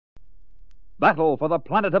battle for the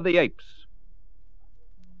planet of the apes.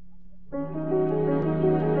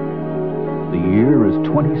 The year is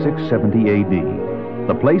 2670 A.D.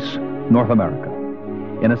 The place, North America.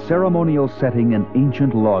 In a ceremonial setting, an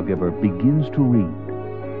ancient lawgiver begins to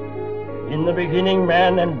read. In the beginning,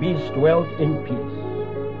 man and beast dwelt in peace.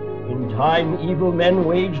 In time, evil men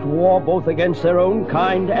waged war both against their own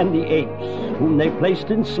kind and the apes, whom they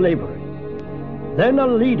placed in slavery. Then a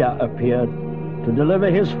leader appeared to deliver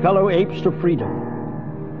his fellow apes to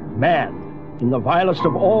freedom. Man, in the vilest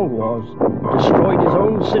of all wars, destroyed his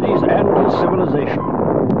own cities and his civilization.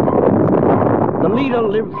 The leader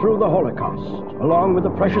lived through the Holocaust, along with a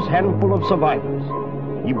precious handful of survivors.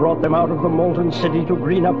 He brought them out of the molten city to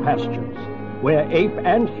greener pastures, where ape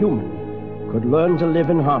and human could learn to live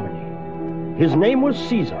in harmony. His name was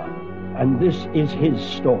Caesar, and this is his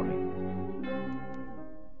story.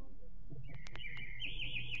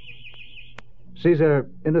 Caesar,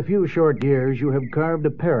 in a few short years, you have carved a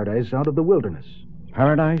paradise out of the wilderness.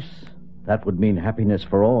 Paradise? That would mean happiness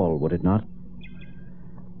for all, would it not?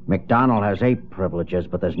 MacDonald has ape privileges,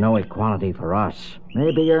 but there's no equality for us.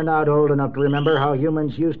 Maybe you're not old enough to remember how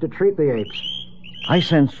humans used to treat the apes. I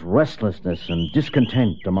sense restlessness and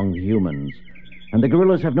discontent among the humans, and the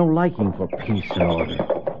gorillas have no liking for peace and order.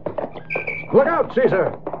 Look out,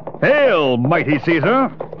 Caesar! Hail, mighty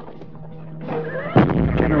Caesar!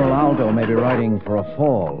 General Aldo may be riding for a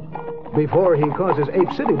fall. Before he causes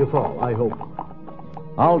Ape City to fall, I hope.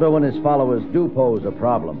 Aldo and his followers do pose a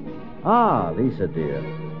problem. Ah, Lisa, dear.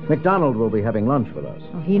 MacDonald will be having lunch with us.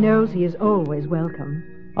 Oh, he knows he is always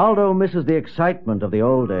welcome. Aldo misses the excitement of the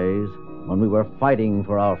old days when we were fighting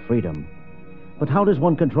for our freedom. But how does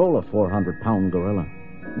one control a 400-pound gorilla?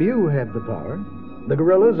 You have the power. The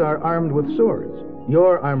gorillas are armed with swords.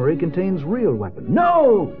 Your armory contains real weapons.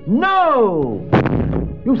 No! No!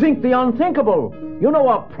 You think the unthinkable. You know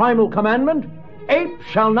our primal commandment? Ape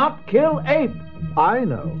shall not kill ape. I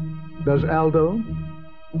know. Does Aldo?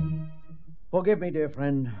 Forgive me, dear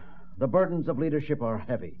friend. The burdens of leadership are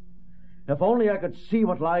heavy. If only I could see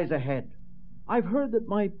what lies ahead. I've heard that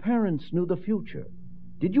my parents knew the future.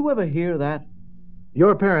 Did you ever hear that?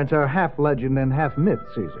 Your parents are half legend and half myth,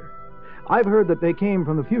 Caesar. I've heard that they came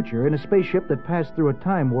from the future in a spaceship that passed through a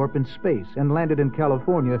time warp in space and landed in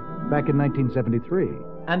California back in 1973.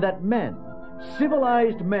 And that men,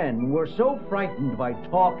 civilized men, were so frightened by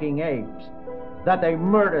talking apes that they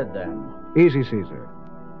murdered them. Easy, Caesar.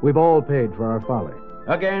 We've all paid for our folly.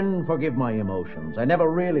 Again, forgive my emotions. I never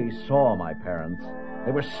really saw my parents.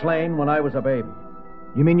 They were slain when I was a baby.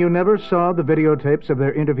 You mean you never saw the videotapes of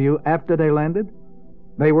their interview after they landed?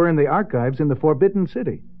 They were in the archives in the Forbidden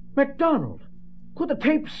City. MacDonald, could the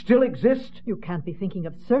tapes still exist? You can't be thinking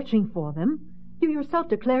of searching for them. You yourself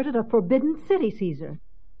declared it a forbidden city, Caesar.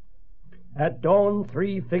 At dawn,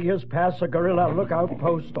 3 figures pass a guerrilla lookout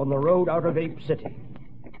post on the road out of Ape City.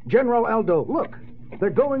 General Aldo, look. They're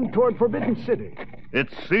going toward Forbidden City.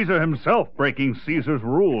 It's Caesar himself breaking Caesar's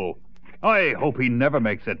rule. I hope he never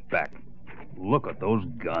makes it back. Look at those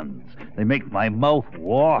guns. They make my mouth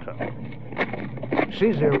water.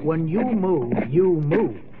 Caesar, when you move, you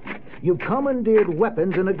move. You've commandeered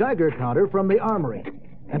weapons and a Geiger counter from the armory,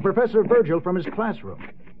 and Professor Virgil from his classroom.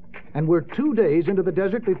 And we're 2 days into the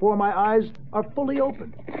desert before my eyes are fully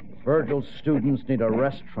open. Virgil's students need a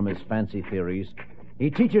rest from his fancy theories. He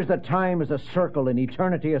teaches that time is a circle and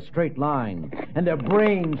eternity a straight line, and their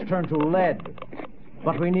brains turn to lead.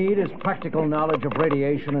 What we need is practical knowledge of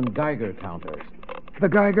radiation and Geiger counters. The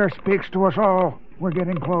Geiger speaks to us all. We're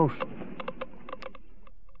getting close.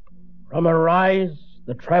 From a rise,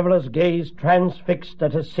 the travelers gazed transfixed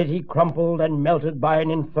at a city crumpled and melted by an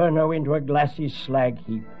inferno into a glassy slag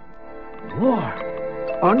heap. Lord,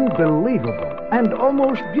 unbelievable and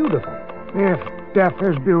almost beautiful. If death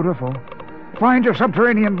is beautiful. Find your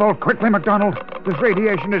subterranean vault quickly, MacDonald. This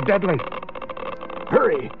radiation is deadly.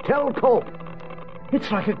 Hurry, tell Cope.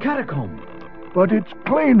 It's like a catacomb. But it's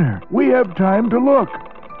cleaner. We have time to look.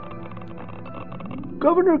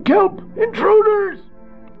 Governor Kelp, intruders!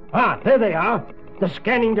 Ah, there they are. The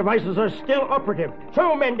scanning devices are still operative.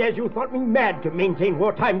 So, Mendez, you thought me mad to maintain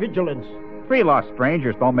wartime vigilance. 3 lost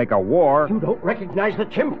strangers don't make a war. You don't recognize the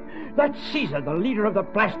chimp? That's Caesar, the leader of the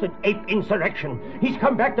blasted ape insurrection. He's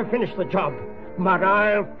come back to finish the job. But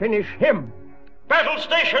I'll finish him. Battle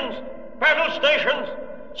stations! Battle stations!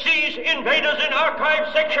 Seize invaders in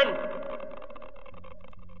archive section!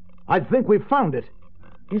 I think we've found it.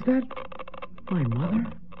 Is that my mother?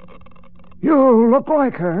 You look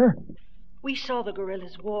like her. We saw the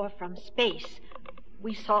gorillas' war from space.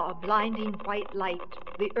 We saw a blinding white light.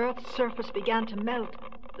 The Earth's surface began to melt.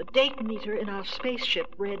 The date meter in our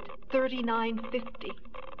spaceship read 3950.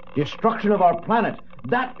 Destruction of our planet.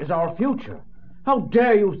 That is our future. How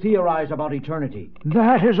dare you theorize about eternity?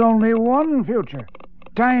 That is only one future.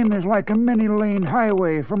 Time is like a many-lane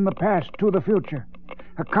highway from the past to the future.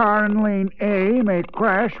 A car in lane A may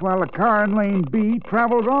crash while a car in lane B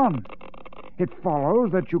travels on. It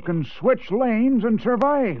follows that you can switch lanes and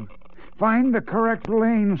survive. Find the correct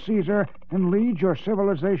lane, Caesar, and lead your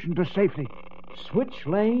civilization to safety. Switch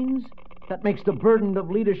lanes? That makes the burden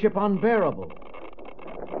of leadership unbearable.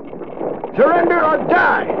 Surrender or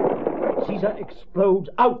die! Caesar explodes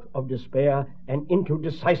out of despair and into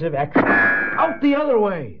decisive action. Out the other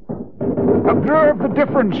way! Observe the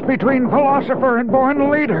difference between philosopher and born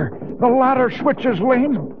leader. The latter switches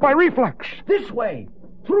lanes by reflex. This way!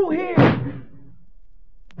 Through here!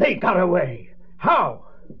 They got away. How?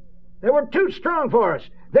 They were too strong for us.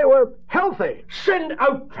 They were healthy. Send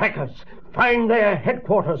out trackers. Find their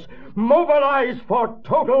headquarters. Mobilize for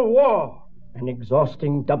total war. An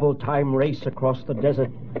exhausting double-time race across the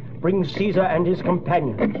desert brings Caesar and his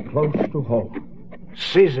companions close to home.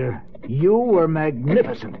 Caesar, you were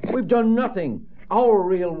magnificent. We've done nothing. Our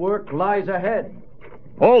real work lies ahead.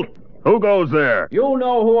 Halt! Who goes there? You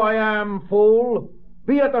know who I am, fool.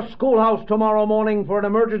 Be at the schoolhouse tomorrow morning for an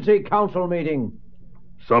emergency council meeting.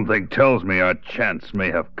 Something tells me our chance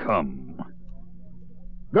may have come.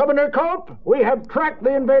 Governor Culp, we have tracked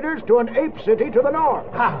the invaders to an ape city to the north.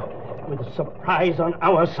 Ah, with surprise on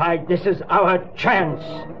our side, this is our chance.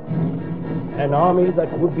 An army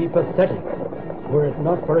that would be pathetic were it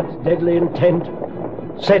not for its deadly intent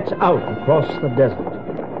sets out across the desert.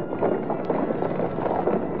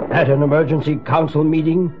 At an emergency council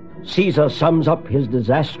meeting, Caesar sums up his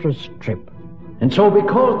disastrous trip. And so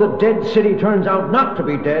because the dead city turns out not to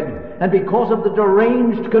be dead, and because of the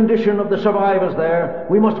deranged condition of the survivors there,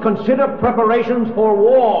 we must consider preparations for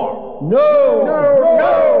war. No!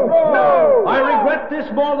 I regret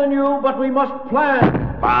this more than you, but we must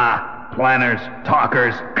plan. Bah! Planners,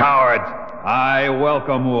 talkers, cowards! I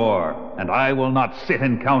welcome war, and I will not sit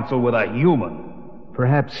in council with a human.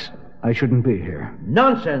 Perhaps I shouldn't be here.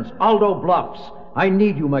 Nonsense! Aldo bluffs. I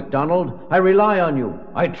need you, MacDonald. I rely on you.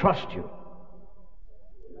 I trust you.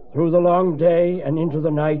 Through the long day and into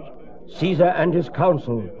the night, Caesar and his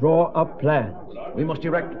council draw up plans. We must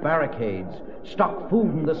erect barricades, stock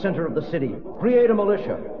food in the center of the city, create a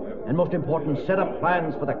militia, and most important, set up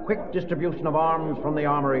plans for the quick distribution of arms from the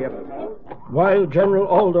armory. While General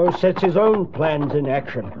Aldo sets his own plans in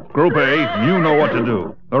action. Group A, you know what to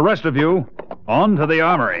do. The rest of you, on to the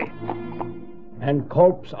armory. And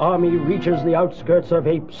Culp's army reaches the outskirts of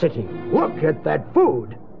Ape City. Look at that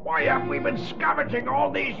food. Why have we been scavenging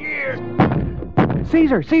all these years?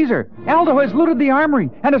 Caesar! Aldo has looted the armory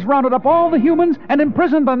and has rounded up all the humans and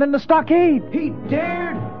imprisoned them in the stockade. He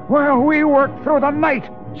dared? Well, we worked through the night.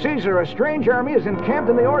 Caesar, a strange army is encamped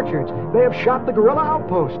in the orchards. They have shot the guerrilla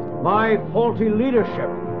outpost. My faulty leadership.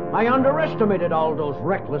 I underestimated Aldo's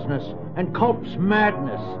recklessness and Culp's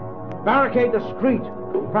madness. Barricade the street.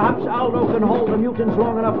 Perhaps Aldo can hold the mutants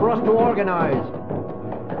long enough for us to organize.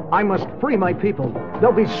 I must free my people.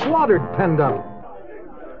 They'll be slaughtered penned up.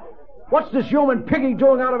 What's this human piggy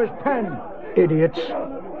doing out of his pen? Idiots.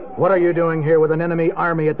 What are you doing here with an enemy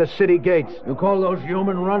army at the city gates? You call those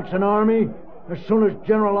human runts an army? As soon as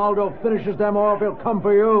General Aldo finishes them off, he'll come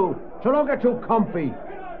for you. So don't get too comfy.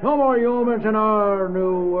 No more humans in our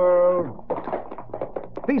new world.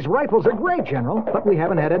 These rifles are great, General, but we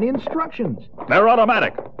haven't had any instructions. They're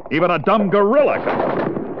automatic. Even a dumb gorilla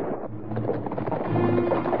can.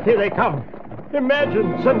 Here they come.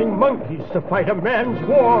 Imagine sending monkeys to fight a man's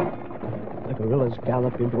war. The gorillas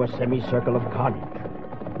gallop into a semicircle of carnage.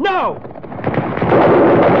 Now!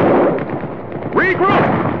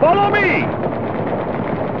 Regroup! Follow me!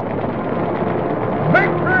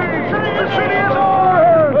 Victory! The city is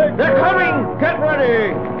ours! They're coming! Get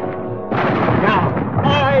ready! Now,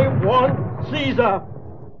 I want Caesar!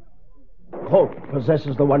 Culp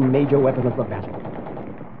possesses the one major weapon of the battle,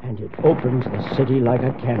 and it opens the city like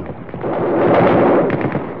a cannon.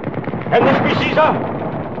 Can this be Caesar?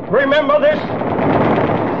 Remember this?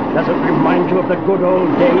 Does it remind you of the good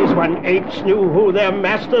old days when apes knew who their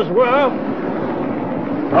masters were?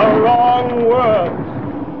 The wrong words.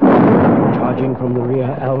 Charging from the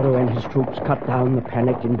rear, Aldo and his troops cut down the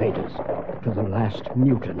panicked invaders to the last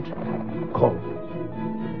mutant, Culp.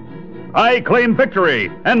 I claim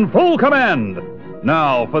victory and full command.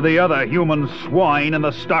 Now for the other human swine in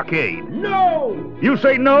the stockade. No! You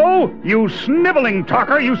say no? You sniveling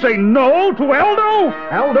talker, you say no to Aldo?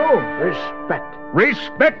 Aldo, respect.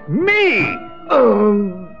 Respect me!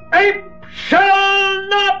 Ape shall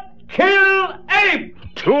not kill ape!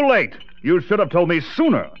 Too late. You should have told me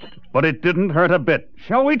sooner, but it didn't hurt a bit.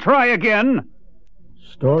 Shall we try again?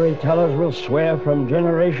 Storytellers will swear from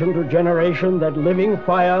generation to generation that living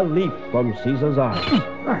fire leaped from Caesar's eyes.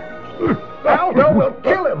 Aldo will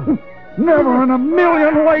kill him! Never in a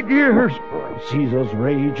million light years! Caesar's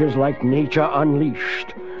rage is like nature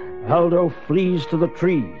unleashed. Aldo flees to the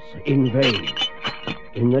trees in vain.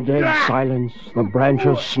 In the dead silence, the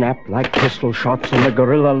branches snap like pistol shots, and the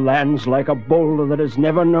gorilla lands like a boulder that has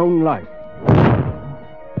never known life.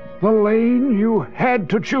 The lane you had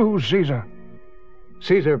to choose, Caesar.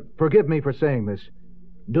 Caesar, forgive me for saying this.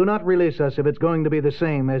 Do not release us if it's going to be the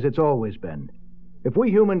same as it's always been. If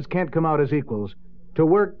we humans can't come out as equals, to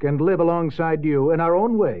work and live alongside you in our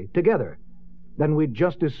own way, together, then we'd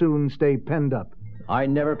just as soon stay penned up. I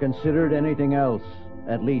never considered anything else,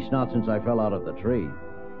 at least not since I fell out of the tree.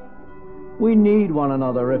 We need one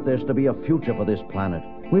another if there's to be a future for this planet.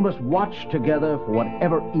 We must watch together for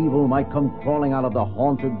whatever evil might come crawling out of the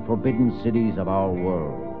haunted, forbidden cities of our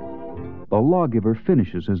world. The lawgiver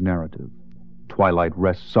finishes his narrative. Twilight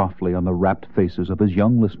rests softly on the rapt faces of his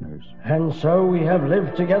young listeners. And so we have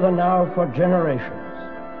lived together now for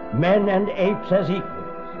generations, men and apes as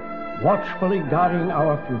equals, watchfully guarding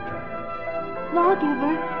our future.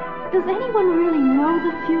 Lawgiver, does anyone really know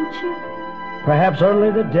the future? Perhaps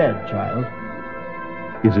only the dead, child.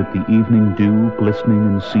 Is it the evening dew glistening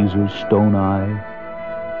in Caesar's stone eye?